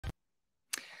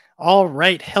All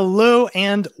right. Hello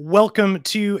and welcome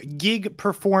to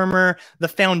GigPerformer, the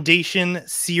Foundation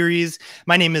series.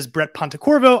 My name is Brett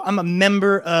Pontecorvo. I'm a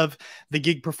member of the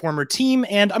GigPerformer team,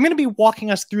 and I'm going to be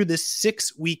walking us through this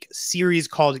 6-week series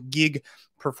called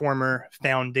GigPerformer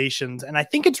Foundations. And I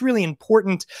think it's really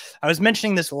important. I was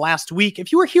mentioning this last week.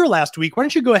 If you were here last week, why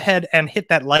don't you go ahead and hit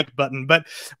that like button? But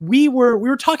we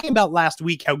were talking about last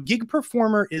week how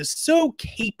GigPerformer is so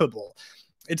capable.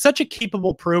 It's such a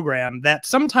capable program that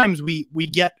sometimes we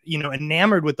get,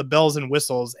 enamored with the bells and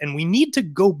whistles, and we need to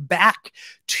go back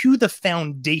to the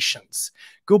foundations,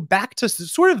 go back to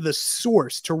sort of the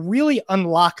source to really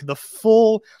unlock the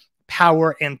full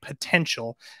power and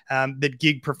potential that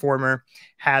GigPerformer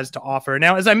has to offer.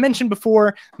 Now, as I mentioned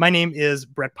before, my name is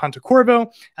Brett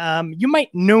Pontecorvo. You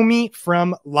might know me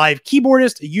from Live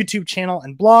Keyboardist, a YouTube channel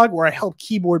and blog where I help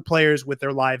keyboard players with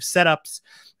their live setups.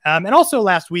 And also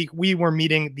last week, we were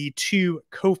meeting the two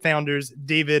co-founders,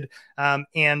 David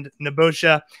and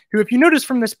Nebosha, who, if you notice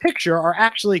from this picture, are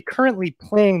actually currently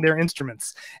playing their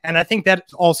instruments. And I think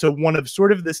that's also one of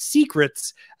sort of the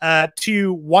secrets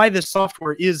to why this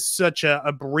software is such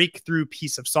a breakthrough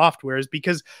piece of software, is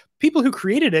because people who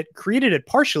created it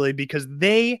partially because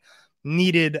they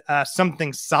needed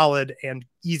something solid and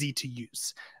easy to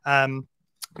use.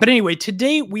 But anyway,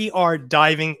 today we are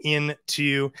diving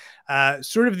into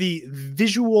sort of the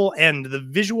visual end, the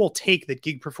visual take that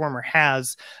GigPerformer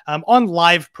has on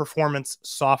live performance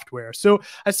software. So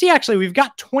I see actually we've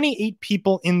got 28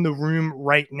 people in the room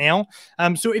right now.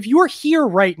 So if you're here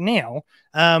right now,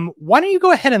 why don't you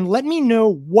go ahead and let me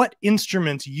know what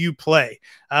instruments you play?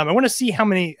 I want to see how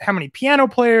many piano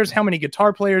players, how many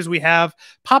guitar players we have.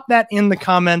 Pop that in the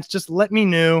comments. Just let me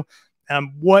know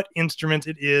what instrument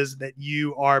it is that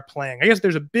you are playing. I guess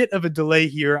there's a bit of a delay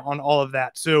here on all of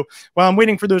that. So while I'm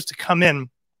waiting for those to come in,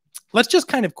 let's just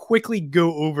kind of quickly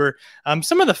go over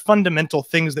some of the fundamental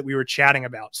things that we were chatting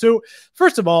about. So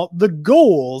first of all, the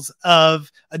goals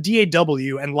of a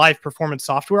DAW and live performance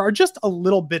software are just a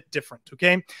little bit different,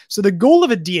 okay? So the goal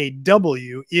of a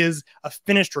DAW is a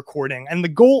finished recording, and the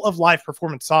goal of live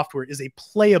performance software is a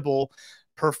playable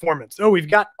performance. Oh, we've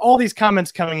got all these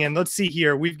comments coming in. Let's see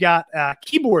here. We've got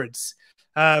keyboards,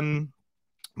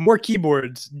 more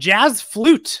keyboards, jazz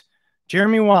flute,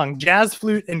 Jeremy Wong, jazz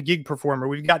flute and GigPerformer.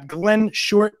 We've got Glenn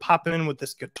Short popping in with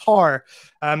this guitar,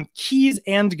 keys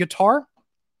and guitar.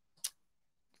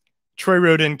 Troy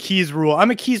wrote in keys rule. I'm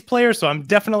a keys player, so I'm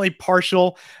definitely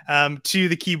partial to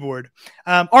the keyboard.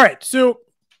 All right, so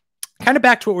kind of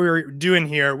back to what we were doing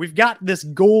here, we've got this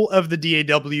goal of the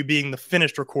DAW being the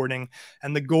finished recording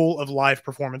and the goal of live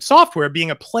performance software being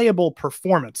a playable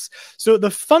performance. So the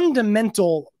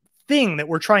fundamental thing that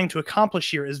we're trying to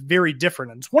accomplish here is very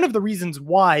different. And it's one of the reasons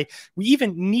why we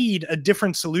even need a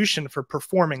different solution for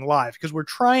performing live, because we're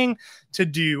trying to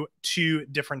do two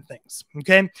different things,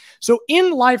 okay? So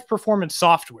in live performance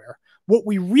software, what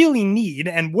we really need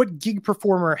and what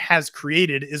GigPerformer has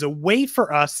created is a way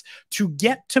for us to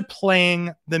get to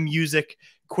playing the music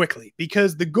quickly,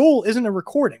 because the goal isn't a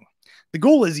recording. The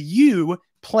goal is you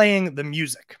playing the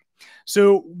music.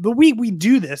 So the way we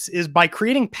do this is by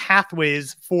creating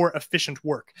pathways for efficient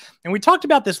work. And we talked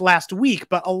about this last week,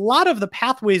 but a lot of the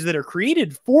pathways that are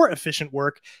created for efficient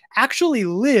work actually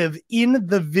live in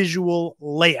the visual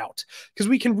layout, because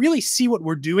we can really see what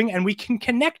we're doing and we can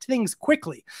connect things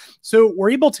quickly. So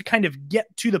we're able to kind of get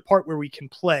to the part where we can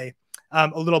play a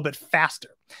little bit faster.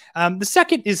 The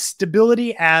second is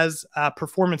stability as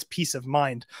performance peace of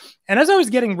mind. And as I was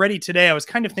getting ready today, I was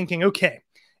kind of thinking, okay,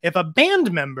 if a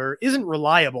band member isn't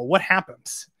reliable, what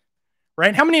happens,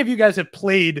 right? How many of you guys have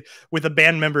played with a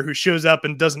band member who shows up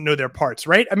and doesn't know their parts,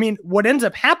 right? I mean, what ends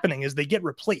up happening is they get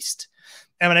replaced.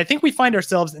 And I think we find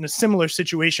ourselves in a similar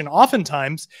situation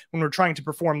oftentimes when we're trying to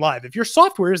perform live. If your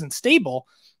software isn't stable,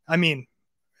 I mean,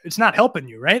 it's not helping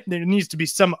you, right? There needs to be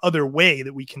some other way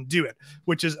that we can do it,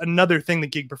 which is another thing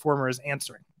that GigPerformer is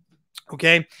answering,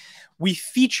 okay? We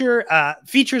feature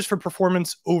features for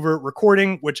performance over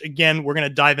recording, which again, we're going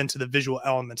to dive into the visual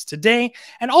elements today.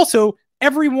 And also,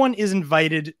 everyone is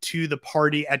invited to the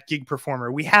party at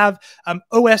GigPerformer. We have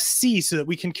OSC so that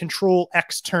we can control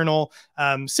external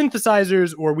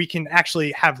synthesizers, or we can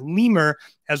actually have Lemur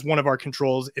as one of our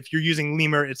controls. If you're using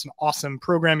Lemur, it's an awesome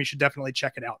program. You should definitely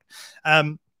check it out.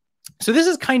 So this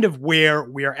is kind of where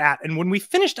we are at. And when we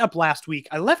finished up last week,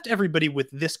 I left everybody with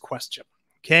this question.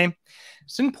 Okay,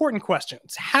 it's an important question.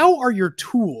 It's how are your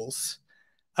tools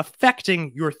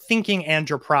affecting your thinking and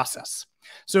your process?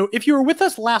 So if you were with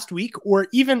us last week, or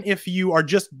even if you are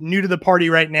just new to the party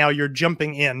right now, you're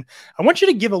jumping in, I want you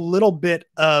to give a little bit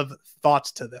of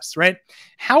thoughts to this, right?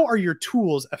 How are your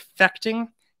tools affecting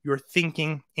your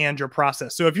thinking and your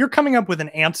process. So if you're coming up with an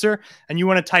answer and you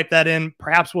want to type that in,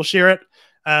 perhaps we'll share it.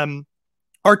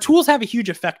 Our tools have a huge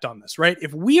effect on this, right?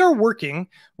 If we are working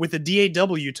with a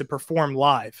DAW to perform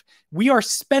live, we are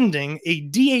spending a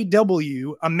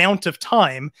DAW amount of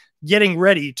time getting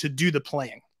ready to do the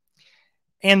playing.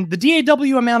 And the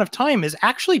DAW amount of time is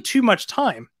actually too much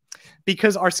time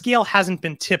because our scale hasn't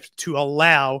been tipped to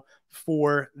allow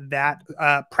for that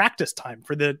practice time,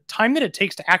 for the time that it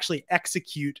takes to actually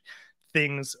execute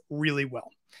things really well.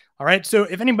 All right, so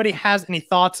if anybody has any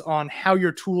thoughts on how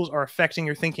your tools are affecting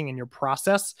your thinking and your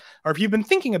process, or if you've been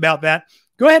thinking about that,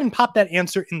 go ahead and pop that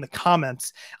answer in the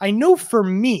comments. I know for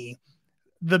me,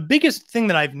 the biggest thing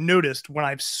that I've noticed when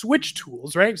I've switched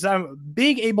tools, right, because I'm a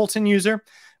big Ableton user,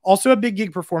 also a big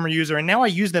GigPerformer user, and now I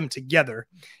use them together,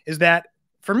 is that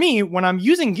for me, when I'm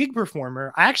using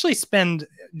GigPerformer, I actually spend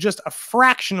just a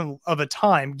fraction of a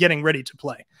time getting ready to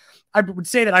play. I would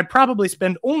say that I probably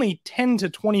spend only 10 to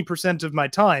 20% of my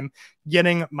time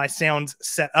getting my sounds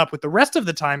set up, with the rest of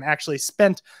the time actually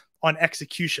spent on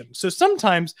execution. So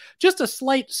sometimes just a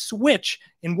slight switch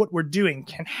in what we're doing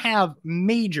can have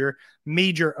major,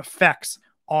 major effects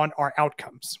on our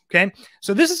outcomes, okay?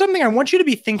 So this is something I want you to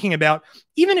be thinking about,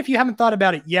 even if you haven't thought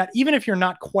about it yet, even if you're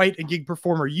not quite a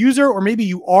GigPerformer user, or maybe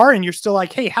you are and you're still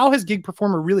like, hey, how has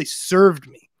GigPerformer really served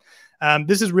me?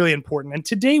 This is really important. And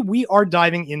today we are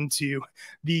diving into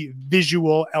the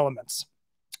visual elements.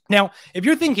 Now, if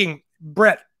you're thinking,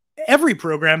 Brett, every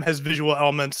program has visual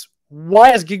elements,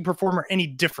 why is GigPerformer any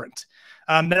different?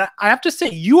 Then I have to say,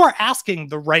 you are asking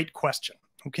the right question,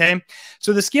 okay?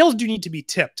 So the scales do need to be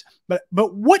tipped,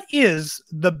 but what is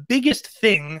the biggest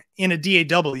thing in a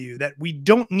DAW that we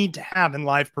don't need to have in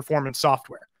live performance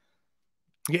software?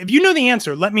 Okay, if you know the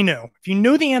answer, let me know. If you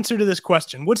know the answer to this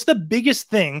question, what's the biggest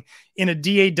thing in a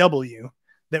DAW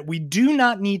that we do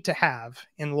not need to have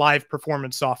in live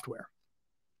performance software?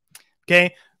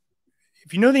 Okay,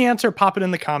 if you know the answer, pop it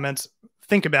in the comments.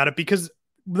 Think about it, because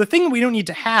the thing we don't need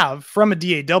to have from a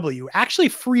DAW actually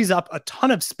frees up a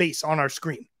ton of space on our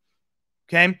screen.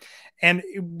 Okay, and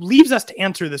it leaves us to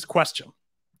answer this question,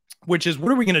 which is,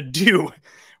 what are we going to do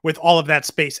with all of that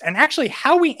space? And actually,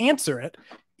 how we answer it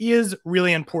is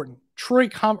really important. Troy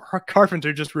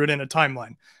Carpenter just wrote in a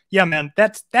timeline. Yeah, man,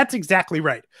 that's exactly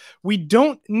right. We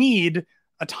don't need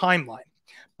a timeline,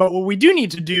 but what we do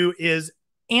need to do is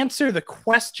answer the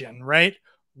question, right?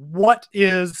 What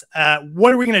are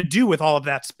we going to do with all of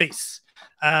that space?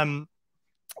 And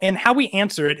how we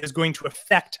answer it is going to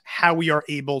affect how we are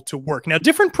able to work. Now,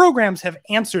 different programs have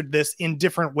answered this in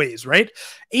different ways, right?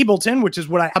 Ableton, which is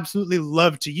what I absolutely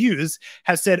love to use,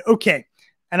 has said, okay,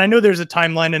 and I know there's a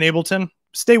timeline in Ableton.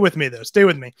 Stay with me, though. Stay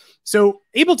with me. So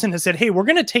Ableton has said, hey, we're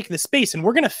going to take this space and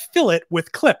we're going to fill it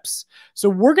with clips. So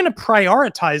we're going to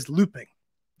prioritize looping.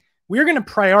 We're going to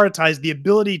prioritize the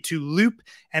ability to loop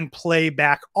and play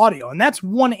back audio. And that's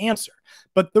one answer.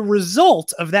 But the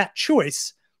result of that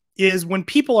choice is when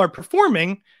people are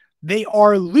performing, they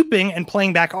are looping and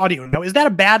playing back audio. Now, is that a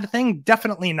bad thing?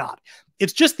 Definitely not.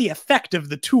 It's just the effect of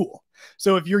the tool.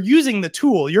 So if you're using the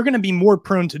tool, you're going to be more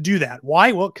prone to do that.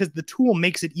 Why? Well, because the tool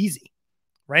makes it easy,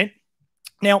 right?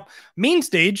 Now,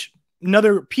 MainStage,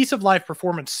 another piece of live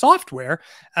performance software,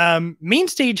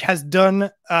 MainStage has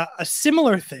done a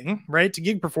similar thing, right, to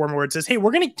GigPerformer, where it says, hey,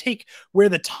 we're going to take where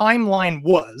the timeline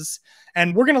was,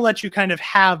 and we're going to let you kind of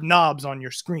have knobs on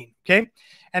your screen, okay?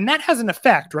 And that has an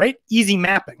effect, right? Easy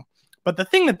mapping. But the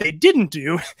thing that they didn't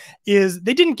do is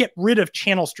they didn't get rid of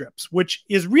channel strips, which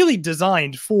is really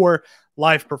designed for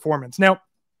live performance. Now,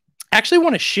 I actually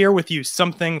want to share with you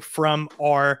something from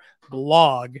our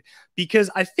blog,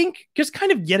 because I think just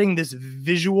kind of getting this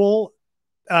visual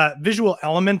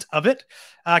element of it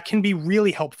can be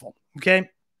really helpful, okay?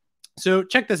 So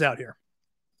check this out here.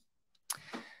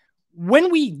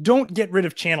 When we don't get rid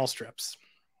of channel strips,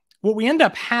 what we end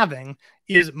up having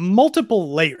is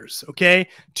multiple layers, okay?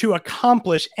 To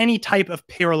accomplish any type of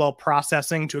parallel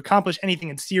processing, to accomplish anything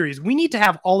in series, we need to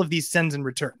have all of these sends and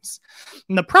returns.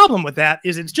 And the problem with that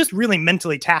is it's just really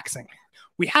mentally taxing.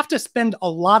 We have to spend a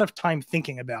lot of time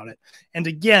thinking about it. And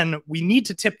again, we need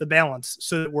to tip the balance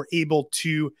so that we're able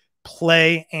to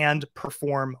play and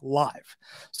perform live.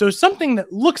 So something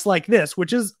that looks like this,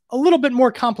 which is a little bit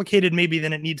more complicated maybe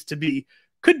than it needs to be,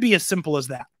 could be as simple as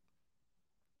that.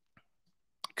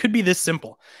 Could be this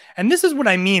simple. And this is what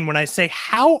I mean when I say,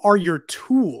 how are your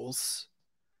tools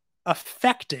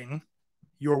affecting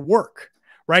your work,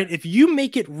 right? If you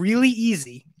make it really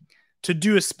easy to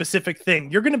do a specific thing,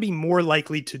 you're going to be more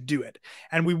likely to do it.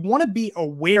 And we want to be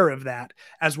aware of that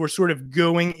as we're sort of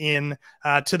going in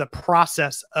to the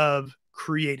process of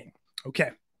creating.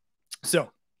 Okay. So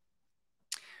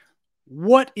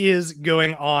what is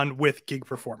going on with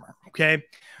GigPerformer, okay?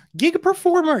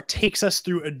 GigPerformer takes us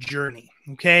through a journey,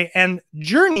 okay? And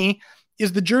journey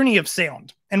is the journey of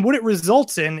sound. And what it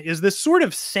results in is this sort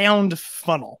of sound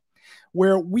funnel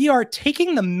where we are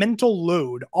taking the mental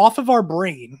load off of our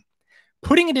brain,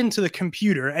 putting it into the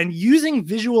computer, and using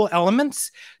visual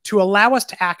elements to allow us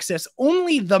to access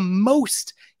only the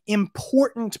most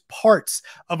important parts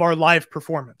of our live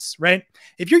performance, right?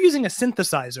 If you're using a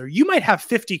synthesizer, you might have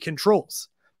 50 controls.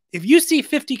 If you see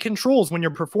 50 controls when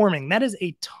you're performing, that is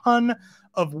a ton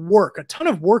of work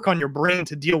on your brain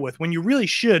to deal with when you really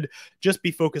should just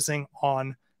be focusing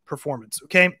on performance,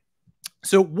 okay?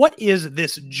 So what is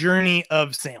this journey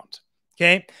of sound?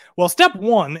 Okay, well, step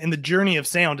one in the journey of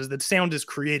sound is that sound is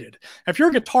created. If you're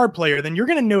a guitar player, then you're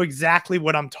going to know exactly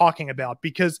what I'm talking about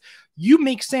because you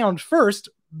make sound first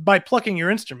by plucking your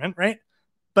instrument, right?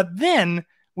 But then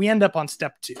we end up on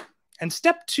step two. And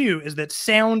step two is that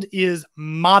sound is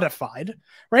modified,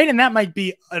 right? And that might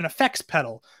be an effects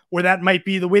pedal, or that might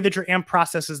be the way that your amp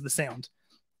processes the sound.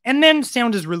 And then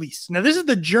sound is released. Now, this is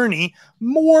the journey,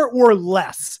 more or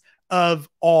less, of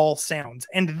all sounds.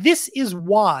 And this is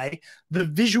why the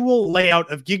visual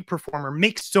layout of GigPerformer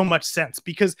makes so much sense,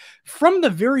 because from the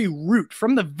very root,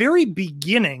 from the very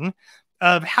beginning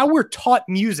of how we're taught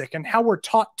music and how we're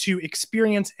taught to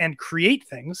experience and create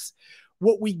things,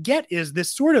 what we get is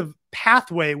this sort of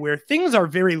pathway where things are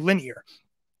very linear.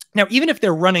 Now, even if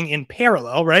they're running in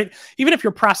parallel, right? Even if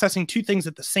you're processing two things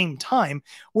at the same time,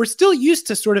 we're still used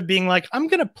to sort of being like, I'm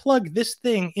going to plug this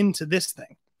thing into this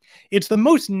thing. It's the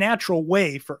most natural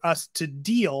way for us to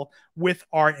deal with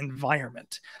our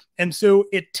environment. And so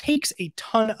it takes a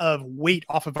ton of weight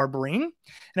off of our brain, and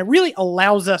it really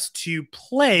allows us to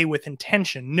play with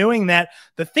intention, knowing that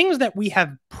the things that we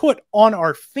have put on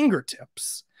our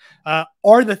fingertips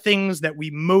are the things that we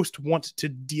most want to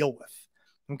deal with,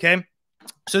 okay?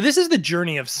 So this is the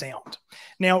journey of sound.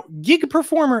 Now,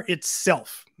 GigPerformer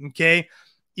itself, okay,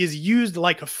 is used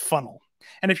like a funnel.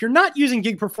 And if you're not using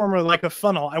GigPerformer like a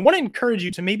funnel, I want to encourage you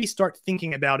to maybe start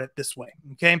thinking about it this way,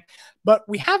 okay? But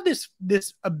we have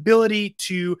this ability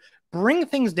to bring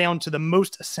things down to the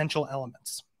most essential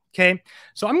elements, okay?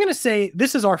 So I'm going to say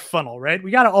this is our funnel, right?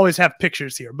 We got to always have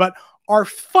pictures here, but our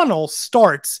funnel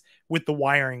starts with the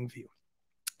wiring view.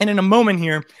 And in a moment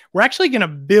here, we're actually going to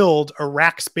build a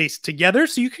rack space together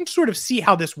so you can sort of see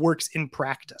how this works in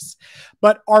practice.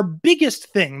 But our biggest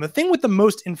thing, the thing with the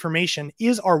most information,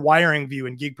 is our wiring view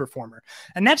in GigPerformer.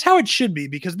 And that's how it should be,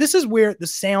 because this is where the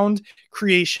sound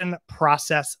creation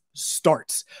process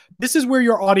starts. This is where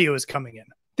your audio is coming in.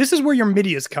 This is where your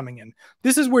MIDI is coming in.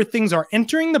 This is where things are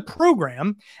entering the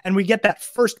program, and we get that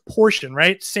first portion,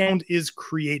 right? Sound is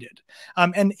created.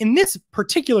 And in this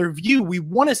particular view, we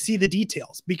want to see the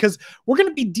details because we're going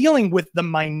to be dealing with the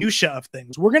minutia of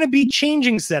things. We're going to be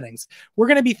changing settings. We're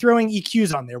going to be throwing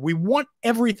EQs on there. We want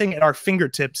everything at our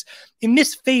fingertips in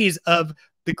this phase of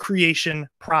the creation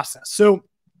process. So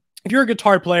if you're a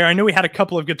guitar player, I know we had a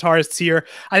couple of guitarists here.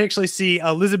 I actually see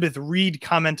Elizabeth Reed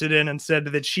commented in and said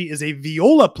that she is a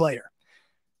viola player.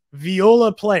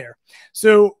 Viola player.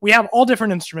 So we have all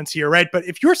different instruments here, right? But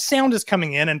if your sound is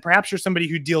coming in, and perhaps you're somebody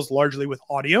who deals largely with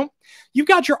audio, you've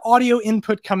got your audio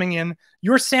input coming in,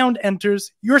 your sound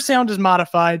enters, your sound is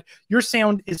modified, your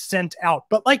sound is sent out.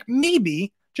 But like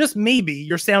maybe, just maybe,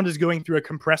 your sound is going through a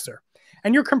compressor.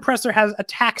 And your compressor has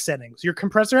attack settings. Your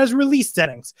compressor has release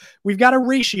settings. We've got a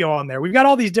ratio on there. We've got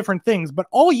all these different things. But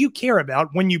all you care about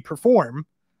when you perform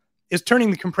is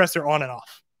turning the compressor on and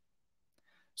off.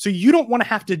 So you don't want to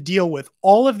have to deal with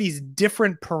all of these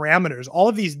different parameters, all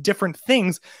of these different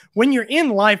things when you're in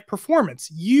live performance.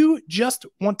 You just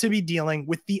want to be dealing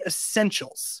with the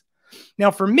essentials. Now,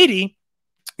 for MIDI,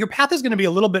 your path is going to be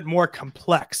a little bit more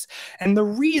complex. And the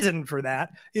reason for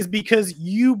that is because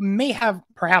you may have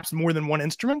perhaps more than one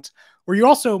instrument, or you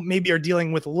also maybe are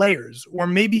dealing with layers, or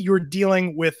maybe you're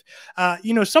dealing with,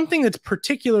 something that's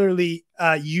particularly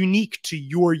unique to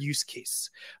your use case.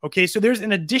 Okay, so there's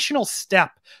an additional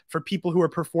step for people who are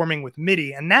performing with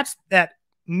MIDI, and that's that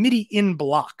MIDI in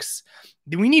blocks.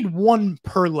 We need one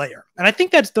per layer. And I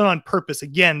think that's done on purpose,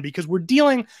 again, because we're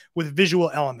dealing with visual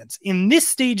elements. In this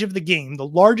stage of the game, the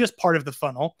largest part of the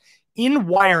funnel, in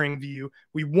wiring view,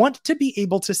 we want to be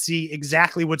able to see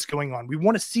exactly what's going on. We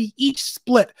want to see each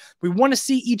split. We want to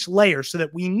see each layer so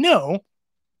that we know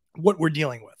what we're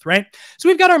dealing with, right? So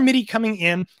we've got our MIDI coming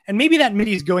in, and maybe that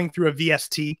MIDI is going through a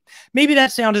VST. Maybe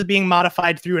that sound is being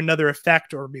modified through another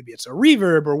effect, or maybe it's a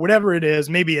reverb or whatever it is.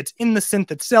 Maybe it's in the synth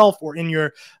itself or in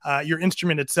your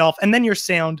instrument itself. And then your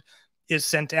sound is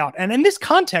sent out. And in this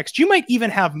context, you might even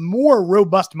have more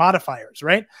robust modifiers,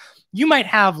 right? You might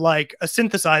have like a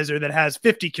synthesizer that has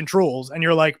 50 controls, and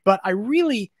you're like, but I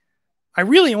really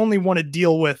only want to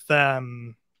deal with a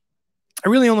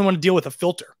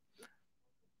filter.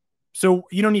 So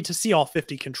you don't need to see all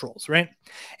 50 controls, right?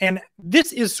 And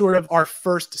this is sort of our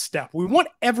first step. We want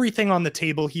everything on the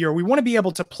table here. We want to be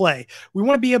able to play. We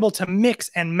want to be able to mix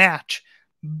and match.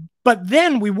 But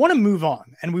then we want to move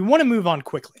on, and we want to move on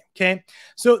quickly, okay?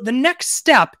 So the next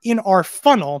step in our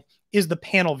funnel is the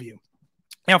panel view.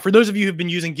 Now, for those of you who've been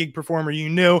using GigPerformer, you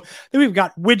know that we've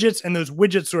got widgets, and those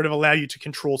widgets sort of allow you to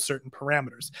control certain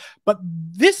parameters. But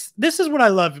this is what I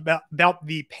love about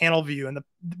the panel view. And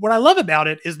what I love about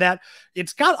it is that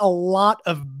it's got a lot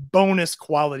of bonus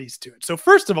qualities to it. So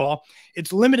first of all,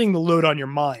 it's limiting the load on your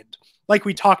mind, like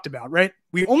we talked about, right?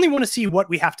 We only want to see what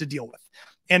we have to deal with.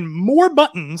 And more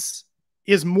buttons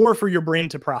is more for your brain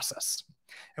to process.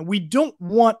 And we don't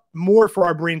want more for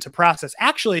our brain to process.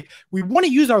 Actually, we want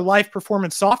to use our live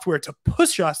performance software to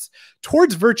push us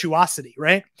towards virtuosity,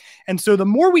 right? And so the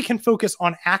more we can focus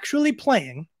on actually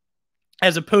playing,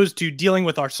 as opposed to dealing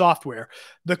with our software,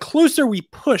 the closer we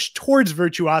push towards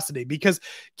virtuosity, because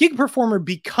GigPerformer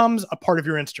becomes a part of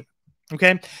your instrument.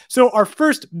 Okay, so our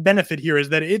first benefit here is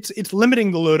that it's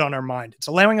limiting the load on our mind. It's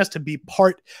allowing us to be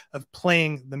part of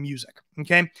playing the music.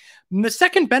 Okay, and the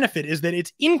second benefit is that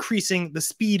it's increasing the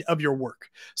speed of your work.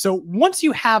 So once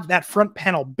you have that front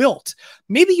panel built,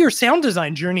 maybe your sound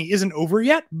design journey isn't over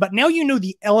yet, but now you know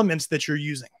the elements that you're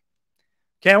using.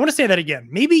 Okay, I want to say that again.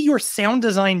 Maybe your sound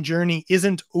design journey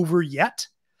isn't over yet,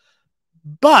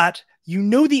 but you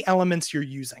know the elements you're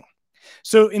using.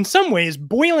 So in some ways,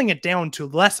 boiling it down to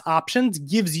less options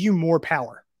gives you more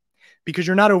power because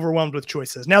you're not overwhelmed with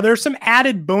choices. Now, there are some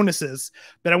added bonuses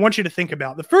that I want you to think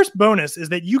about. The first bonus is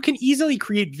that you can easily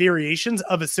create variations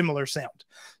of a similar sound.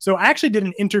 So I actually did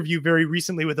an interview very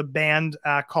recently with a band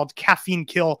called Caffeine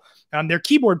Kill. Their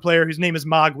keyboard player, whose name is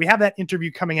Mog. We have that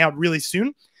interview coming out really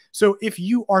soon. So if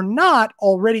you are not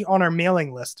already on our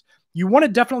mailing list, you want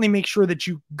to definitely make sure that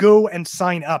you go and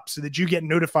sign up so that you get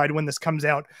notified when this comes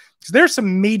out. Because there's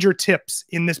some major tips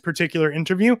in this particular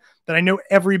interview that I know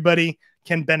everybody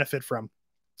can benefit from.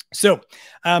 So,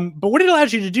 but what it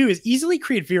allows you to do is easily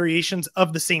create variations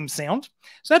of the same sound.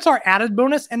 So that's our added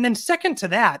bonus. And then second to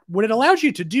that, what it allows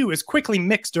you to do is quickly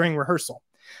mix during rehearsal.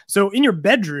 So in your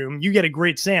bedroom, you get a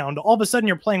great sound. All of a sudden,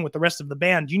 you're playing with the rest of the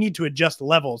band. You need to adjust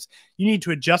levels. You need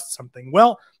to adjust something.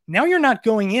 Well, now you're not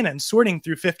going in and sorting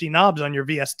through 50 knobs on your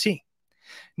VST.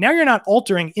 Now you're not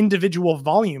altering individual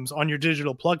volumes on your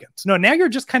digital plugins. No, now you're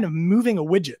just kind of moving a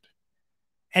widget,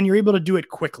 and you're able to do it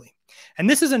quickly. And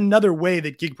this is another way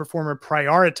that GigPerformer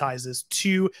prioritizes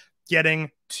to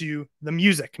getting to the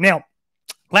music. Now,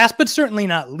 last but certainly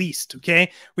not least,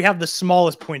 okay, we have the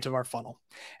smallest point of our funnel.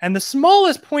 And the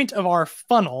smallest point of our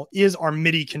funnel is our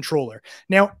MIDI controller.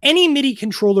 Now, any MIDI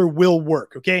controller will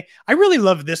work, okay? I really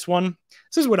love this one.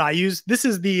 This is what I use. This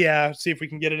is the, see if we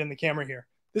can get it in the camera here.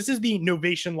 This is the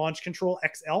Novation Launch Control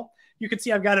XL. You can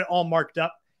see I've got it all marked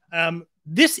up.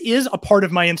 This is a part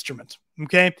of my instrument,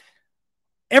 okay?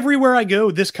 Everywhere I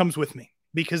go, this comes with me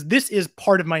because this is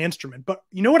part of my instrument. But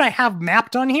you know what I have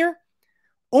mapped on here?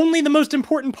 Only the most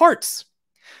important parts.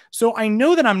 So I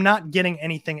know that I'm not getting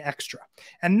anything extra.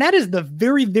 And that is the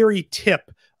very, very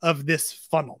tip of this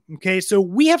funnel. Okay, so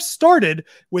we have started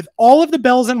with all of the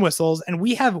bells and whistles, and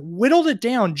we have whittled it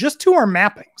down just to our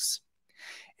mappings.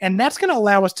 And that's going to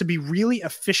allow us to be really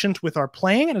efficient with our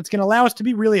playing, and it's going to allow us to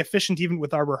be really efficient even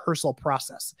with our rehearsal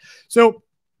process. So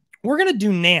what we're going to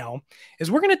do now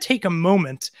is we're going to take a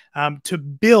moment to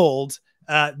build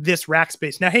this rack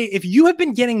space. Now, hey, if you have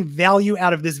been getting value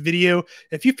out of this video,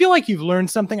 if you feel like you've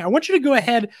learned something, I want you to go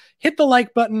ahead, hit the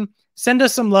like button, send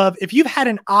us some love. If you've had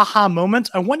an aha moment,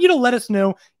 I want you to let us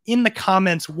know in the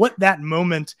comments what that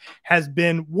moment has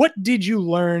been. What did you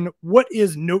learn? What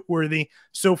is noteworthy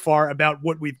so far about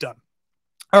what we've done?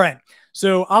 All right,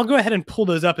 so I'll go ahead and pull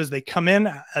those up as they come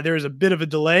in. There's a bit of a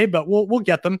delay, but we'll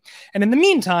get them. And in the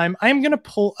meantime, I am going to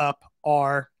pull up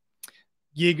our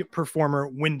GigPerformer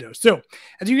window. So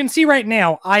as you can see right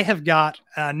now, I have got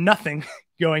nothing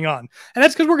going on. And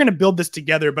that's because we're going to build this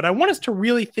together. But I want us to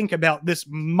really think about this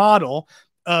model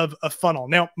of a funnel.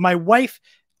 Now, my wife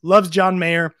loves John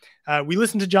Mayer. We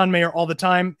listen to John Mayer all the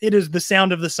time. It is the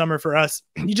sound of the summer for us.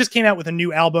 He just came out with a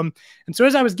new album. And so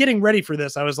as I was getting ready for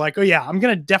this, I was like, oh yeah, I'm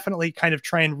going to definitely kind of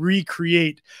try and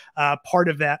recreate part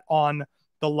of that on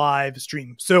the live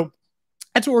stream. So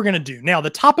that's what we're going to do. Now, the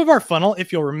top of our funnel,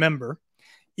 if you'll remember,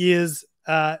 is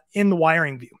in the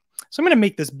wiring view. So I'm going to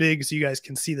make this big so you guys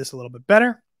can see this a little bit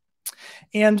better.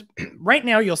 And right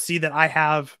now you'll see that I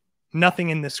have nothing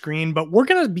in the screen, but we're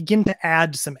going to begin to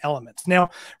add some elements. Now,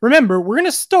 remember, we're going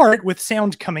to start with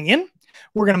sound coming in.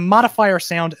 We're going to modify our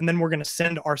sound, and then we're going to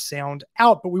send our sound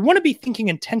out. But we want to be thinking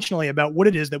intentionally about what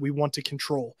it is that we want to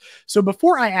control. So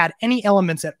before I add any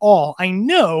elements at all, I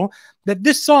know that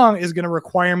this song is going to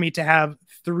require me to have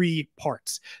 3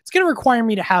 parts. It's going to require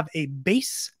me to have a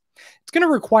bass. It's going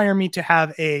to require me to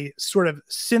have a sort of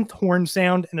synth horn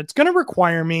sound, and it's going to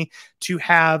require me to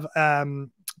have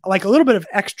like a little bit of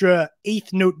extra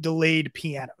 8th note delayed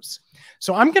pianos.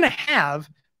 So I'm going to have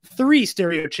 3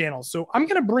 stereo channels. So I'm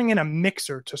going to bring in a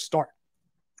mixer to start.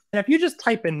 And if you just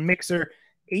type in mixer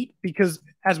 8, because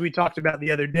as we talked about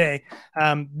the other day,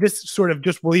 this sort of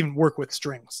just will even work with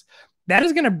strings. That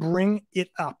is going to bring it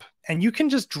up, and you can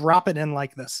just drop it in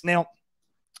like this. Now,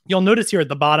 you'll notice here at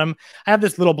the bottom, I have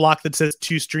this little block that says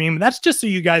to stream. That's just so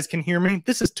you guys can hear me.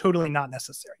 This is totally not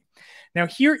necessary. Now,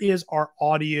 here is our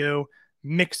audio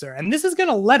mixer, and this is going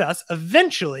to let us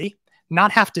eventually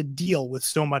not have to deal with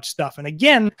so much stuff. And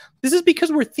again, this is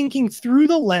because we're thinking through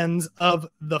the lens of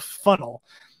the funnel.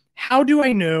 How do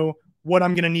I know what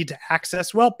I'm going to need to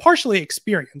access? Well, partially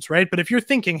experience, right? But if you're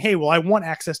thinking, hey, well, I want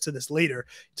access to this later,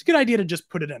 it's a good idea to just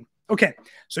put it in. Okay,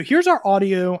 so here's our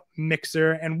audio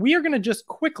mixer, and we are going to just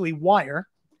quickly wire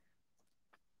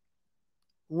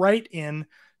right in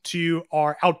to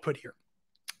our output here.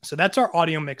 So that's our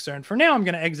audio mixer. And for now, I'm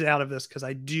going to exit out of this because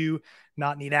I do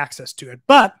not need access to it.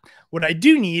 But what I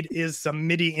do need is some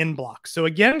MIDI in blocks. So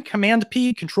again, Command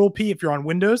P, Control P if you're on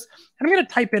Windows. And I'm going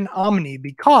to type in OMNI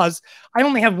because I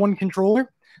only have 1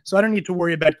 controller. So I don't need to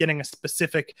worry about getting a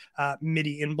specific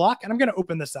MIDI in block. And I'm going to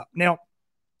open this up. Now,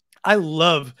 I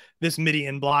love this MIDI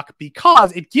in block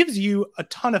because it gives you a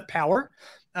ton of power.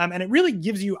 And it really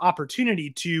gives you opportunity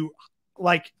to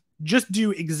like just do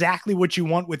exactly what you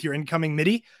want with your incoming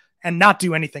MIDI and not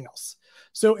do anything else.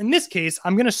 So in this case,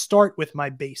 I'm going to start with my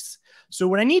bass. So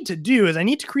what I need to do is I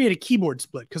need to create a keyboard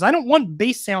split because I don't want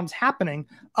bass sounds happening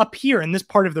up here in this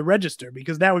part of the register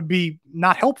because that would be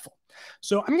not helpful.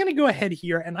 So I'm going to go ahead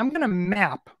here and I'm going to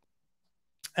map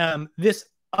this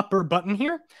upper button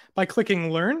here by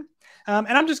clicking Learn. And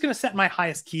I'm just going to set my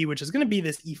highest key, which is going to be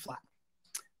this E flat.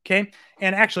 Okay,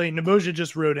 and actually, Naboja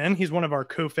just wrote in. He's one of our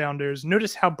co-founders.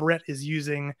 Notice how Brett is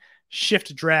using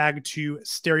Shift Drag to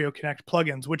Stereo Connect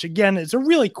plugins, which again is a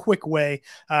really quick way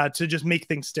to just make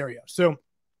things stereo. So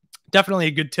definitely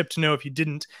a good tip to know if you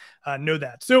didn't know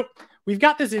that. So we've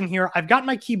got this in here. I've got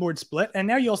my keyboard split, and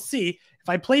now you'll see if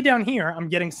I play down here, I'm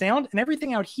getting sound, and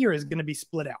everything out here is going to be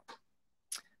split out.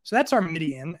 So that's our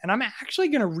MIDI in, and I'm actually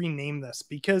going to rename this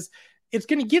because it's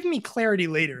going to give me clarity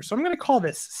later. So I'm going to call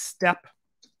this Step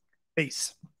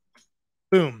Bass.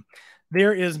 Boom.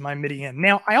 There is my MIDI in.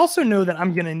 Now, I also know that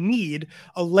I'm going to need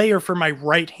a layer for my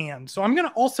right hand. So I'm going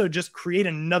to also just create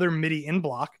another MIDI in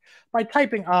block by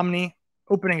typing OMNI,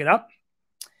 opening it up.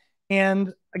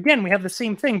 And again, we have the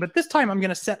same thing, but this time I'm going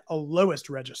to set a lowest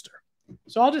register.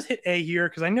 So I'll just hit A here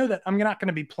because I know that I'm not going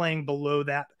to be playing below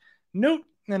that note.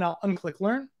 And I'll unclick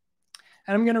Learn.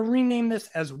 And I'm going to rename this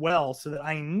as well so that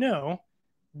I know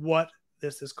what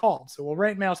this is called. So we'll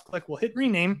right mouse click, we'll hit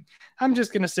rename. I'm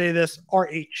just going to say this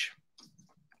RH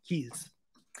keys.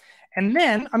 And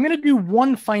then I'm going to do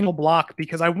one final block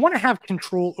because I want to have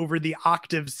control over the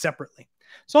octaves separately.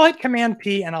 So I'll hit Command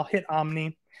P and I'll hit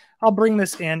OMNI. I'll bring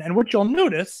this in. And what you'll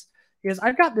notice is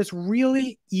I've got this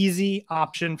really easy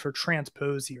option for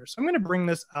transpose here. So I'm going to bring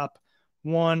this up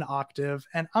 1 octave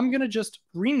and I'm going to just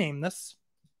rename this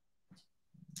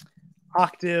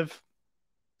octave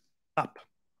up.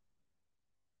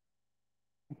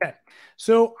 Okay,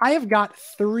 so I have got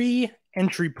 3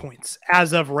 entry points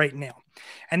as of right now.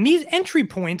 And these entry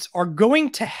points are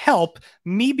going to help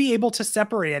me be able to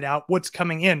separate out what's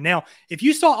coming in. Now, if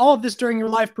you saw all of this during your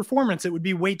live performance, it would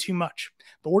be way too much.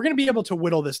 But we're going to be able to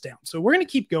whittle this down. So we're going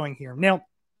to keep going here. Now,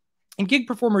 in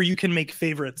GigPerformer, you can make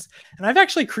favorites. And I've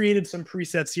actually created some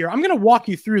presets here. I'm going to walk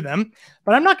you through them,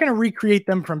 but I'm not going to recreate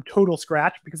them from total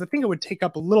scratch because I think it would take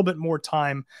up a little bit more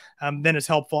time than is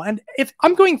helpful. And if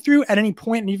I'm going through at any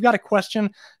point and you've got a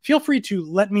question, feel free to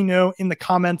let me know in the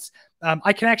comments.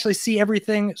 I can actually see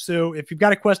everything. So if you've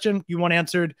got a question you want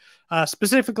answered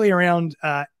specifically around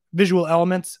visual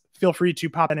elements, feel free to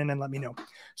pop it in and let me know.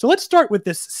 So let's start with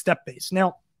this step bass.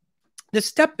 Now, this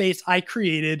step bass I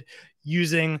created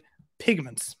using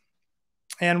Pigments.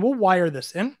 And we'll wire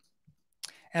this in.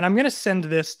 And I'm going to send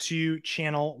this to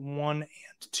channel 1 and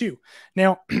 2.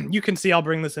 Now, you can see I'll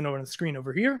bring this in over the screen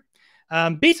over here.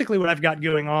 Basically, what I've got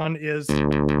going on is you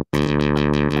can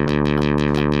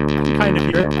kind of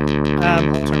hear it.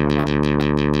 I'll turn it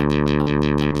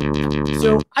on.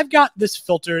 So I've got this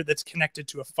filter that's connected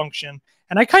to a function,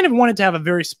 and I kind of wanted to have a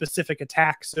very specific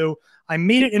attack. So I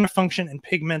made it in a function in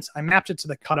Pigments. I mapped it to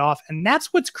the cutoff, and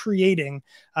that's what's creating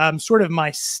sort of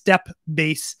my step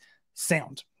bass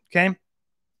sound. Okay.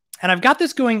 And I've got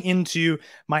this going into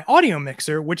my audio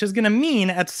mixer, which is going to mean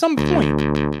at some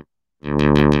point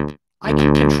I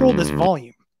can control this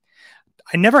volume.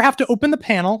 I never have to open the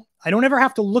panel. I don't ever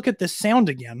have to look at this sound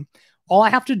again. All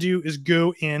I have to do is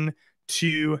go in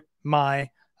to my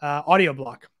audio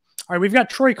block. All right, we've got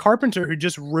Troy Carpenter who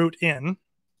just wrote in.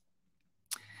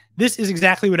 This is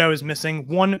exactly what I was missing.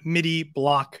 1 MIDI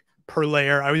block per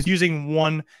layer. I was using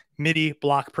 1 MIDI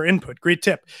block per input. Great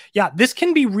tip. Yeah, this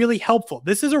can be really helpful.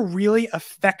 This is a really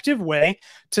effective way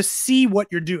to see what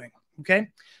you're doing. Okay,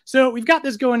 so we've got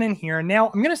this going in here. Now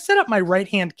I'm going to set up my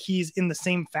right-hand keys in the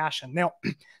same fashion. Now,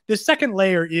 this second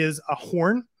layer is a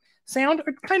horn sound,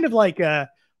 kind of like a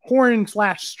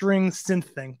horn/string synth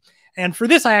thing. And for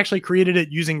this, I actually created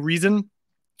it using Reason,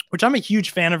 which I'm a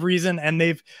huge fan of Reason, and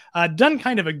they've done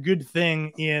kind of a good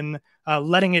thing in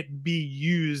letting it be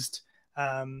used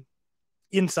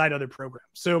inside other programs.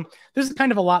 So this is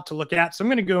kind of a lot to look at. So I'm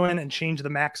going to go in and change the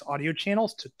max audio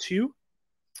channels to 2.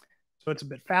 So it's a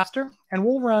bit faster. And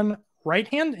we'll run right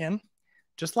hand in,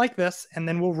 just like this, and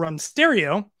then we'll run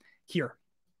stereo here.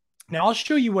 Now I'll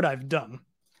show you what I've done.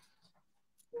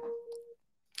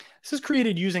 This is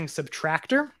created using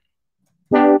Subtractor.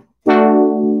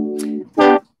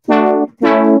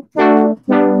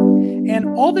 And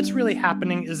all that's really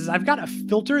happening is I've got a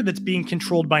filter that's being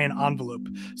controlled by an envelope.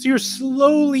 So you're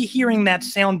slowly hearing that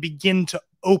sound begin to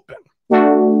open.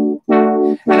 And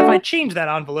if I change that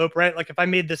envelope, right, like if I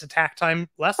made this attack time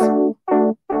less, it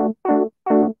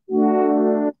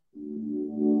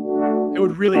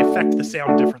would really affect the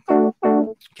sound differently.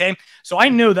 Okay, so I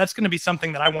know that's going to be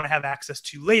something that I want to have access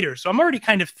to later. So I'm already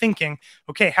kind of thinking,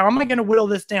 okay, how am I going to whittle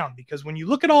this down? Because when you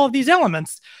look at all of these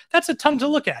elements, that's a ton to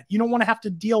look at. You don't want to have to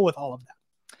deal with all of that.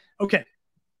 Okay,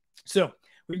 so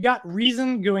we've got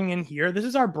Reason going in here. This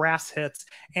is our brass hits.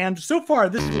 And so far,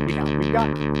 this is what we have. We've got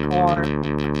our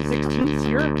 16ths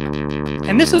here.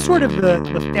 And this is sort of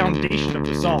the foundation of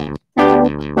the song.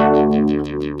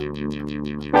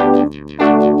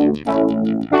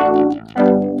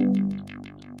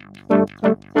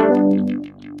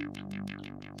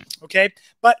 Okay,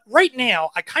 but right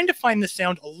now, I kind of find this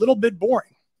sound a little bit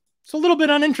boring. It's a little bit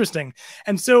uninteresting.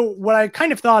 And so what I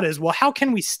kind of thought is, well, how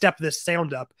can we step this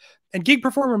sound up? And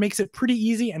GigPerformer makes it pretty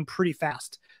easy and pretty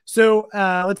fast. So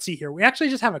let's see here. We actually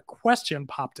just have a question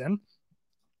popped in.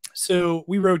 So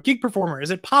we wrote, GigPerformer,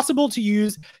 is it possible to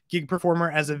use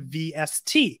GigPerformer as a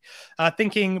VST?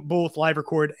 Thinking both live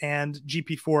record and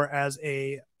GP4 as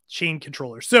a chain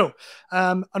controller. So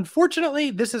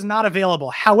unfortunately, this is not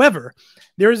available. However,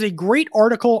 there is a great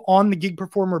article on the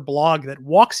GigPerformer blog that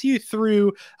walks you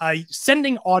through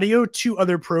sending audio to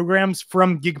other programs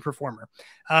from GigPerformer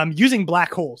using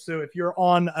Black Hole. So if you're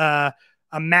on a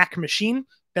Mac machine,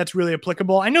 that's really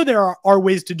applicable. I know there are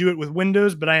ways to do it with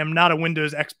Windows, but I am not a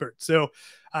Windows expert, so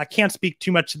I can't speak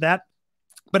too much to that.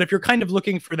 But if you're kind of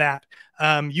looking for that,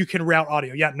 you can route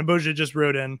audio. Yeah, Naboja just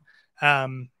wrote in,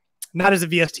 not as a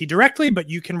VST directly, but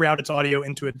you can route its audio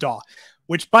into a DAW,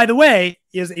 which, by the way,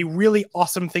 is a really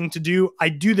awesome thing to do. I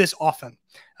do this often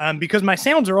because my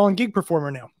sounds are all in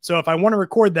GigPerformer now. So if I want to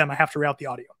record them, I have to route the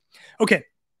audio. Okay.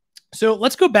 So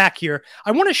let's go back here.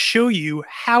 I want to show you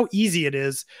how easy it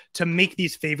is to make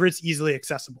these favorites easily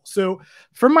accessible. So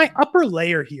for my upper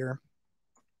layer here,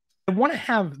 I want to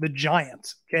have the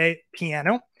giant, okay,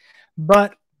 piano,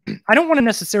 but I don't want to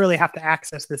necessarily have to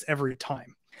access this every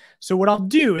time. So what I'll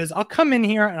do is I'll come in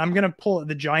here and I'm going to pull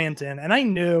the giant in, and I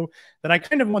know that I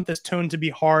kind of want this tone to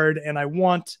be hard and I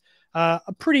want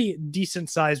a pretty decent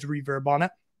sized reverb on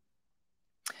it.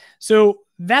 So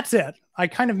that's it. I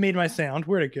kind of made my sound.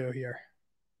 Where'd it go here?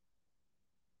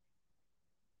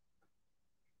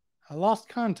 I lost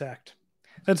contact.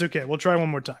 That's okay. We'll try one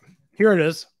more time. Here it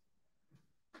is.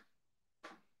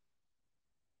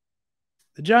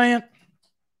 The giant.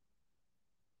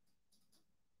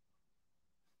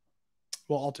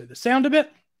 We'll alter the sound a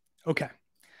bit. Okay.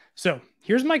 So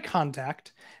here's my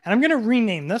contact, and I'm going to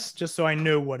rename this just so I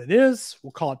know what it is.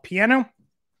 We'll call it piano.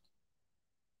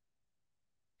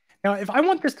 Now, if I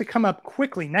want this to come up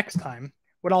quickly next time,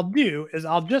 what I'll do is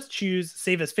I'll just choose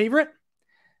Save as Favorite,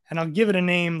 and I'll give it a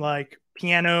name like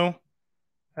Piano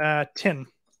 10.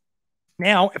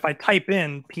 Now, if I type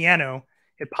in piano,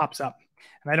 it pops up,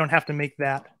 and I don't have to make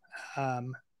that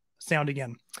sound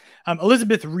again.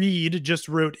 Elizabeth Reed just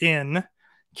wrote in,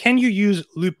 can you use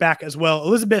loopback as well?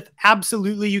 Elizabeth,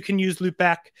 absolutely you can use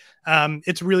loopback.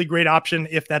 It's a really great option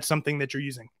if that's something that you're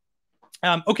using.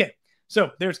 Okay.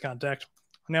 So there's contact.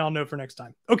 Now I'll know for next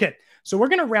time. Okay, so we're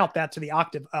going to route that to the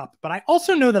octave up, but I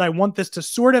also know that I want this to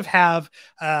sort of have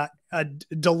a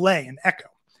delay, an echo.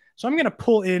 So I'm going to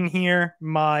pull in here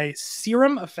my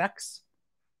serum effects,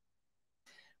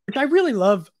 which I really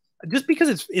love just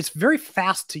because it's very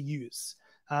fast to use.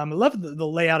 I love the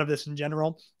layout of this in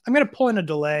general. I'm going to pull in a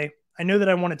delay. I know that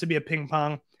I want it to be a ping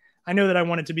pong. I know that I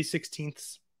want it to be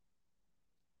 16ths.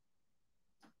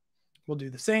 We'll do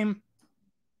the same.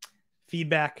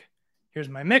 Feedback. Here's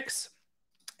my mix.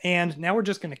 And now we're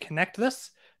just going to connect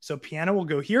this. So piano will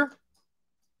go here.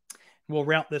 We'll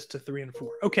route this to 3 and 4.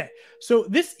 Okay, so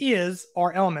this is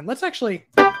our element. Let's actually...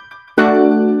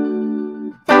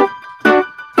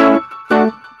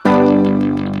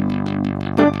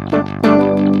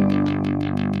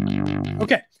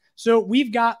 Okay, so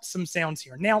we've got some sounds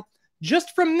here. Now,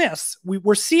 just from this,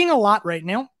 we're seeing a lot right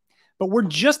now, but we're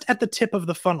just at the tip of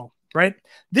the funnel, right?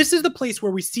 This is the place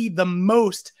where we see the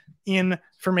most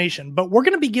information, but we're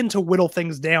going to begin to whittle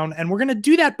things down, and we're going to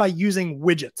do that by using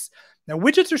widgets. Now,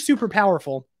 widgets are super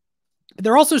powerful, but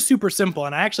they're also super simple,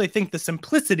 and I actually think the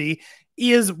simplicity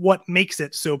is what makes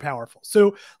it so powerful.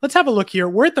 So let's have a look here.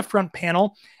 We're at the front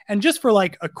panel, and just for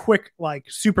like a quick like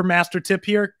super master tip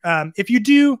here, if you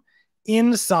do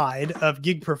inside of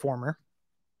GigPerformer,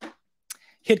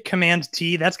 hit Command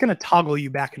T, that's going to toggle you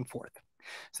back and forth.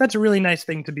 So that's a really nice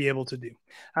thing to be able to do.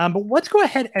 But let's go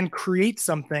ahead and create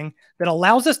something that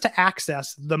allows us to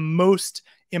access the most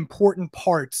important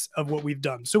parts of what we've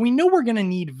done. So we know we're going to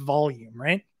need volume,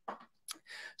 right?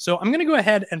 So I'm going to go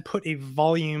ahead and put a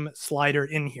volume slider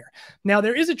in here. Now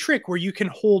there is a trick where you can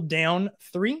hold down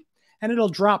 3 and it'll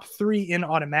drop 3 in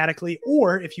automatically.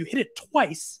 Or if you hit it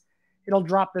twice, it'll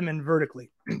drop them in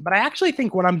vertically. But I actually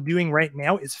think what I'm doing right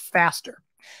now is faster.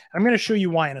 I'm going to show you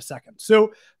why in a second.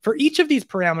 So for each of these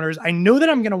parameters, I know that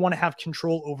I'm going to want to have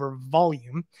control over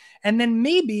volume, and then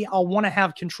maybe I'll want to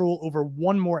have control over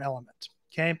one more element.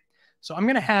 Okay. So I'm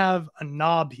going to have a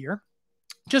knob here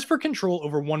just for control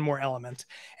over one more element.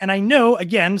 And I know,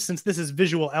 again, since this is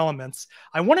visual elements,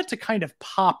 I want it to kind of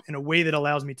pop in a way that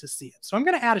allows me to see it. So I'm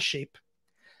going to add a shape.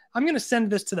 I'm going to send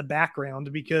this to the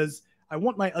background because I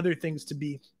want my other things to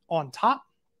be on top.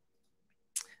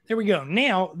 There we go.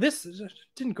 Now, this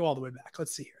didn't go all the way back.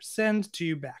 Let's see here. Send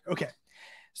to back. Okay.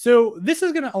 So this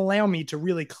is going to allow me to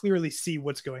really clearly see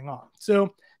what's going on. So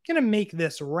I'm going to make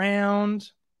this round.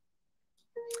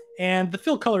 And the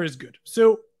fill color is good.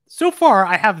 So far,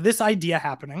 I have this idea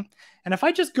happening. And if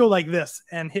I just go like this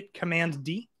and hit Command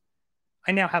D,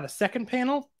 I now have a second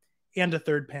panel and a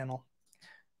third panel.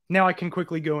 Now I can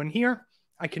quickly go in here.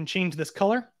 I can change this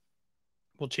color.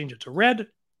 We'll change it to red.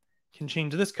 Can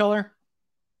change this color.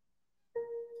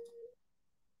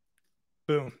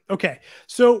 Boom. Okay.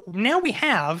 So now we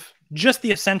have just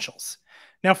the essentials.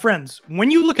 Now, friends,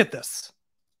 when you look at this,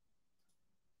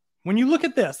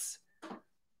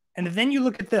 and then you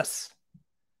look at this,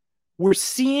 we're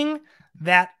seeing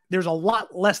that there's a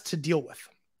lot less to deal with.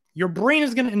 Your brain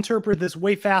is going to interpret this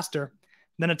way faster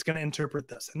than it's going to interpret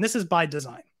this. And this is by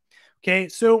design. Okay.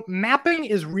 So mapping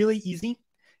is really easy.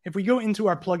 If we go into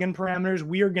our plugin parameters,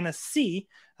 we are going to see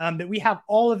that we have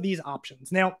all of these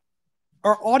options. Now,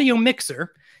 our audio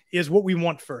mixer is what we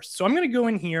want first. So I'm going to go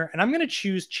in here and I'm going to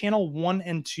choose channel 1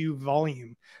 and 2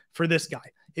 volume for this guy.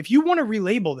 If you want to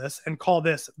relabel this and call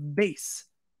this bass,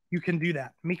 you can do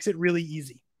that. Makes it really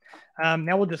easy.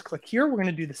 Now we'll just click here. We're going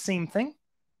to do the same thing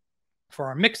for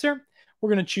our mixer. We're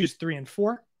going to choose 3 and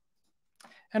 4.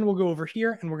 And we'll go over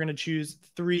here and we're going to choose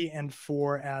 3 and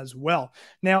 4 as well.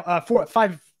 Now,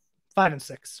 5 and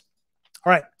 6.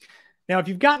 All right. Now, if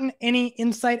you've gotten any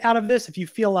insight out of this, if you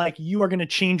feel like you are going to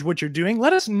change what you're doing,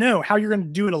 let us know how you're going to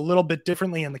do it a little bit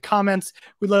differently in the comments.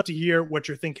 We'd love to hear what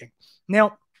you're thinking.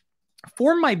 Now,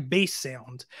 for my bass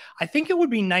sound, I think it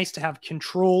would be nice to have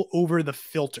control over the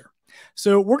filter.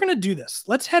 So we're going to do this.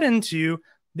 Let's head into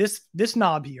this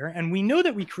knob here. And we know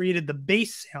that we created the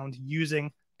bass sound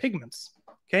using Pigments.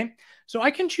 Okay. So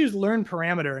I can choose learn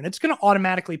parameter and it's going to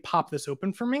automatically pop this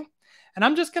open for me. And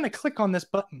I'm just going to click on this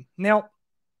button. Now,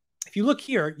 if you look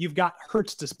here, you've got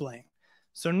Hertz displaying.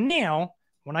 So now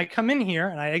when I come in here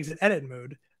and I exit edit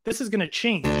mode, this is going to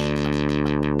change.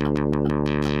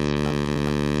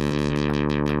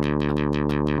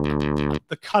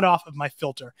 The cutoff of my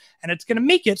filter. And it's going to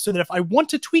make it so that if I want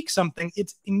to tweak something,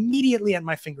 it's immediately at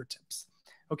my fingertips.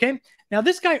 Okay. Now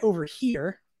this guy over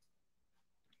here,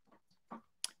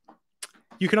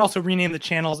 you can also rename the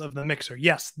channels of the mixer.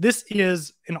 Yes, this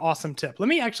is an awesome tip. Let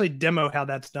me actually demo how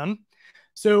that's done.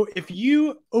 So if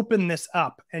you open this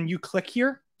up and you click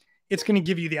here, it's going to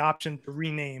give you the option to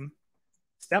rename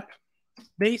step,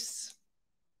 bass,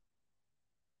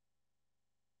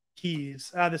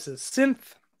 keys. This is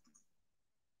synth.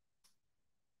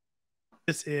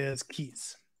 This is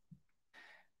keys.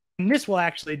 And this will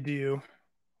actually do,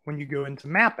 when you go into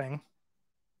mapping,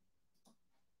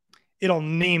 it'll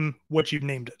name what you've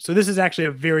named it. So this is actually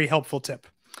a very helpful tip.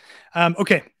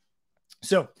 Okay,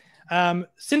 so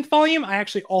synth volume, I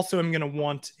actually also am going to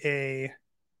want a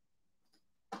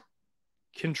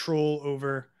control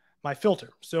over my filter.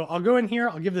 So I'll go in here,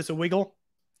 I'll give this a wiggle,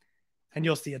 and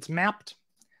you'll see it's mapped.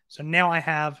 So now I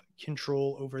have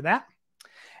control over that.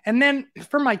 And then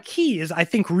for my keys, I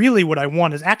think really what I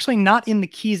want is actually not in the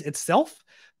keys itself,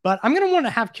 but I'm going to want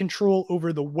to have control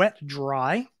over the wet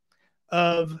dry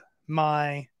of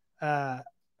my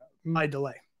my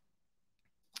delay.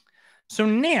 So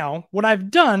now what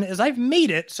I've done is I've made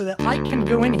it so that I can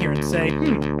go in here and say,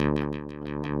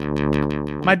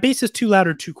 my bass is too loud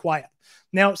or too quiet.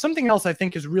 Now, something else I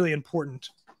think is really important.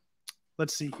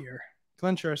 Let's see here.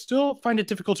 Glenshire, I still find it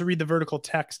difficult to read the vertical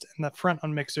text in the front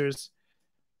on mixers.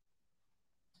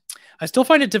 I still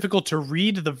find it difficult to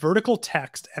read the vertical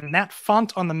text and that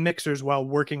font on the mixers while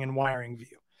working in wiring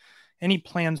view. Any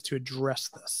plans to address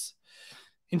this?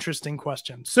 Interesting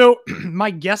question. So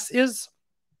my guess is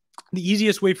the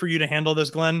easiest way for you to handle this,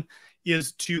 Glenn,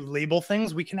 is to label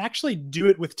things. We can actually do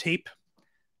it with tape.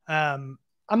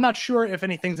 I'm not sure if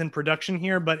anything's in production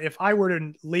here, but if I were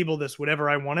to label this whatever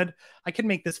I wanted, I could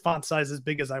make this font size as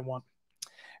big as I want.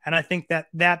 And I think that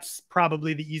that's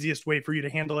probably the easiest way for you to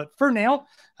handle it for now.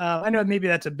 I know maybe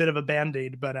that's a bit of a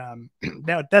band-aid, but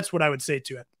that's what I would say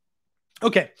to it.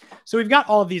 Okay, so we've got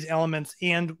all of these elements.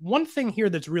 And one thing here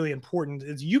that's really important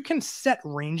is you can set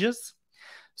ranges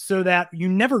so that you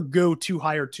never go too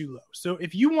high or too low. So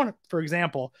if you want, for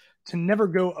example, to never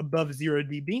go above 0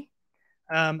 dB,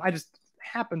 I just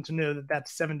happen to know that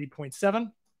that's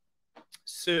 70.7.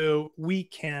 So we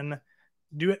can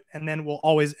do it, and then we'll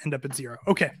always end up at 0.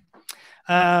 Okay.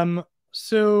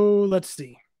 So let's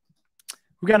see.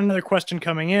 We got another question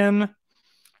coming in.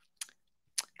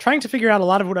 Trying to figure out a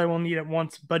lot of what I will need at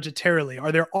once budgetarily.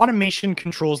 Are there automation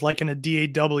controls like in a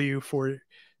DAW for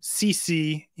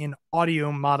CC in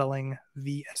audio modeling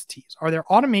VSTs? Are there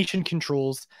automation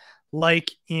controls like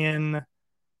in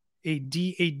a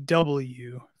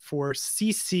DAW for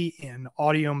CC in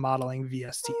audio modeling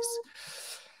VSTs?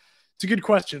 It's a good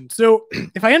question. So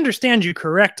if I understand you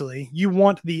correctly, you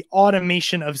want the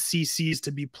automation of CCs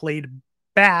to be played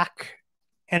back.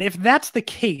 And if that's the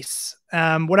case,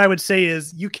 what I would say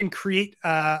is you can create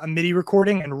a MIDI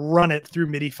recording and run it through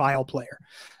MIDI file player.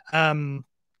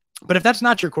 But if that's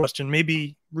not your question,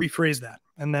 maybe rephrase that,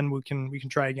 and then we can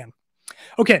try again.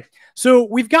 Okay, so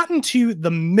we've gotten to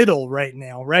the middle right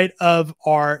now, right, of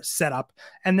our setup.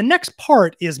 And the next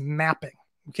part is mapping.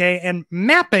 Okay, and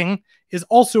mapping is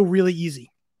also really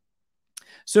easy.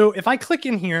 So if I click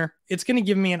in here, it's going to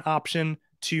give me an option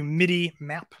to MIDI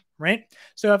map, right?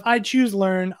 So if I choose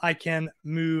learn, I can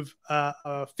move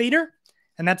a fader,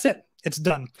 and that's it. It's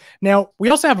done. Now, we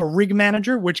also have a rig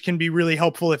manager, which can be really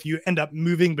helpful if you end up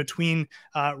moving between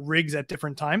rigs at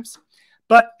different times.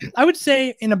 But I would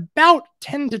say in about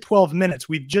 10 to 12 minutes,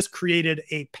 we've just created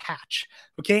a patch.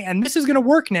 Okay, and this is going to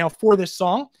work now for this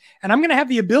song. And I'm going to have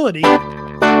the ability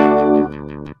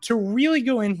to really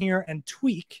go in here and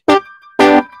tweak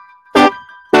the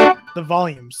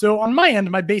volume. So on my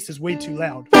end, my bass is way too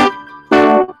loud.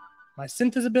 My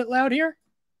synth is a bit loud here.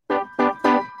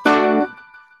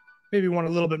 Maybe want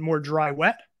a little bit more dry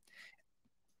wet.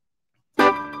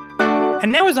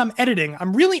 And now as I'm editing,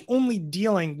 I'm really only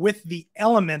dealing with the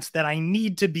elements that I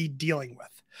need to be dealing with.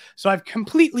 So I've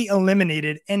completely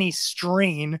eliminated any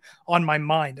strain on my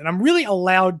mind. And I'm really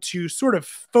allowed to sort of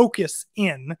focus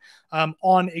in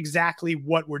on exactly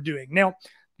what we're doing. Now,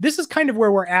 this is kind of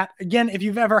where we're at. Again, if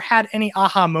you've ever had any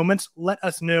aha moments, let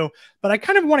us know. But I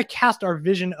kind of want to cast our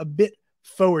vision a bit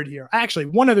forward here. Actually,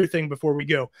 one other thing before we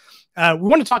go. We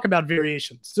want to talk about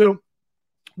variations. So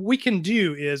what we can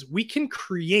do is we can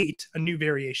create a new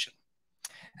variation.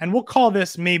 And we'll call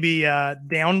this maybe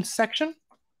down section.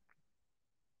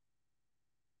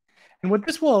 And what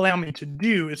this will allow me to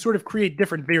do is sort of create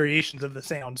different variations of the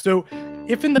sound. So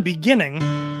if in the beginning,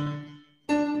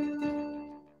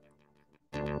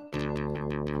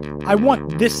 I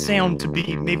want this sound to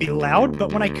be maybe loud,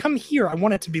 but when I come here, I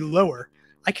want it to be lower,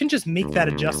 I can just make that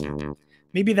adjustment.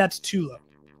 Maybe that's too low.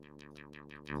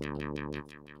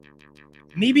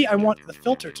 Maybe I want the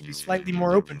filter to be slightly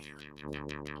more open here.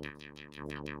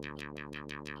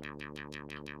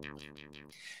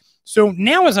 So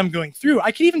now as I'm going through,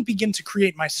 I can even begin to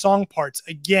create my song parts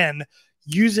again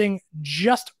using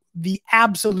just the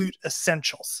absolute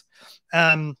essentials.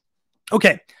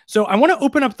 Okay, so I want to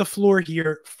open up the floor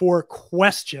here for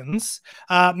questions,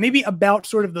 maybe about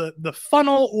sort of the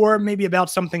funnel, or maybe about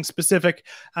something specific.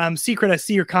 Secret, I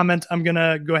see your comment. I'm going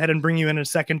to go ahead and bring you in a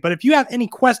second. But if you have any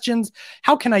questions,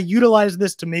 how can I utilize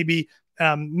this to maybe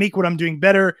make what I'm doing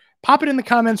better? Pop it in the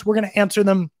comments. We're going to answer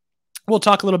them. We'll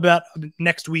talk a little bit about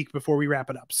next week before we wrap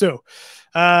it up. So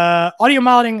audio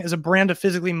modeling is a brand of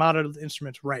physically modeled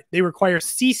instruments, right? They require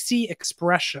CC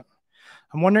expression.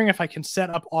 I'm wondering if I can set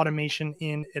up automation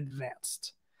in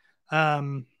advanced.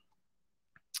 So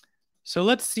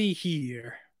let's see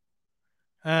here.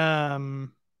 CC11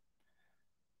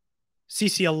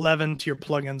 to your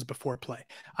plugins before play.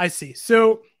 I see.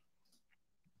 So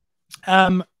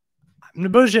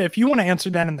Naboja, if you want to answer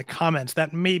that in the comments,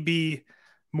 that may be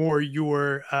more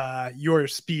your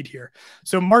speed here.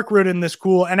 So Mark wrote in this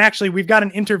cool, and actually we've got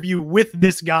an interview with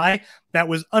this guy that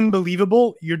was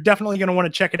unbelievable. You're definitely going to want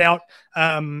to check it out.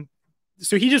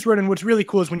 So he just wrote in, what's really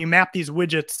cool is when you map these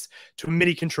widgets to a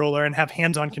MIDI controller and have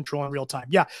hands-on control in real time.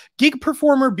 Yeah,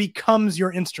 GigPerformer becomes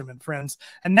your instrument, friends.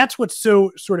 And that's what's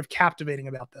so sort of captivating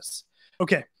about this.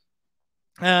 Okay.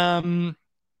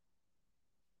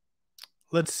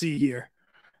 Let's see here.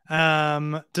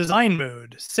 Design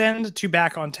mode, send to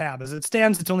back on tab. As it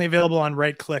stands, it's only available on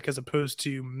right click as opposed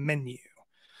to menu.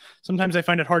 Sometimes I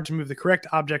find it hard to move the correct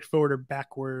object forward or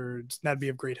backwards. That'd be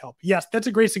of great help. Yes, that's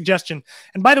a great suggestion.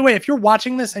 And by the way, if you're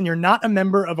watching this and you're not a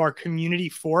member of our community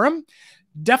forum,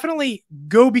 definitely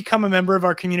go become a member of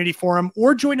our community forum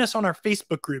or join us on our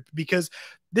Facebook group, because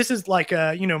this is like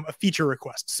a feature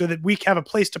request so that we have a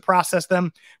place to process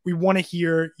them. We want to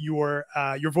hear your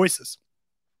voices.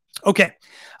 Okay,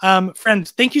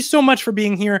 friends, thank you so much for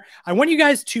being here. I want you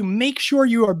guys to make sure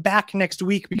you are back next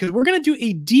week, because we're going to do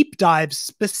a deep dive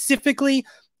specifically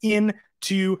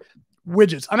into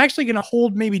widgets. I'm actually going to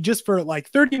hold maybe just for like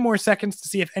 30 more seconds to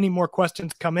see if any more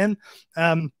questions come in.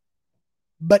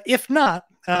 But if not,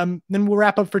 then we'll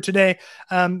wrap up for today.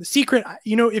 Secret,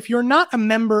 if you're not a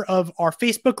member of our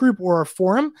Facebook group or our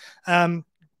forum,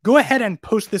 go ahead and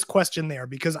post this question there,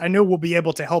 because I know we'll be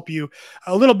able to help you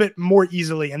a little bit more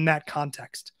easily in that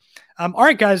context. All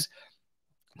right, guys,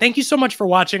 thank you so much for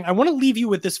watching. I want to leave you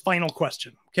with this final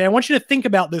question. Okay, I want you to think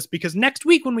about this, because next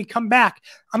week when we come back,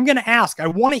 I'm going to ask. I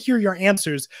want to hear your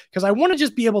answers, because I want to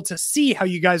just be able to see how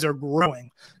you guys are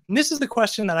growing. And this is the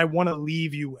question that I want to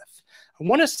leave you with. I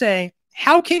want to say,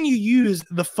 how can you use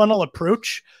the funnel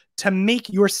approach to make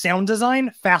your sound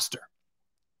design faster?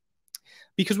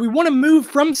 Because we want to move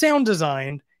from sound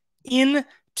design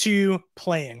into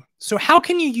playing. So how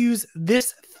can you use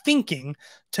this thinking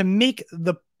to make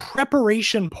the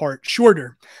preparation part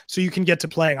shorter so you can get to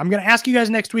playing? I'm going to ask you guys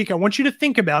next week. I want you to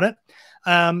think about it.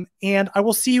 And I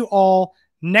will see you all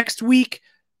next week,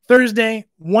 Thursday,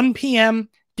 1 p.m.,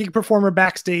 GigPerformer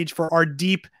Backstage for our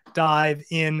deep dive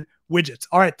in widgets.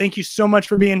 All right. Thank you so much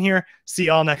for being here. See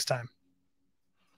you all next time.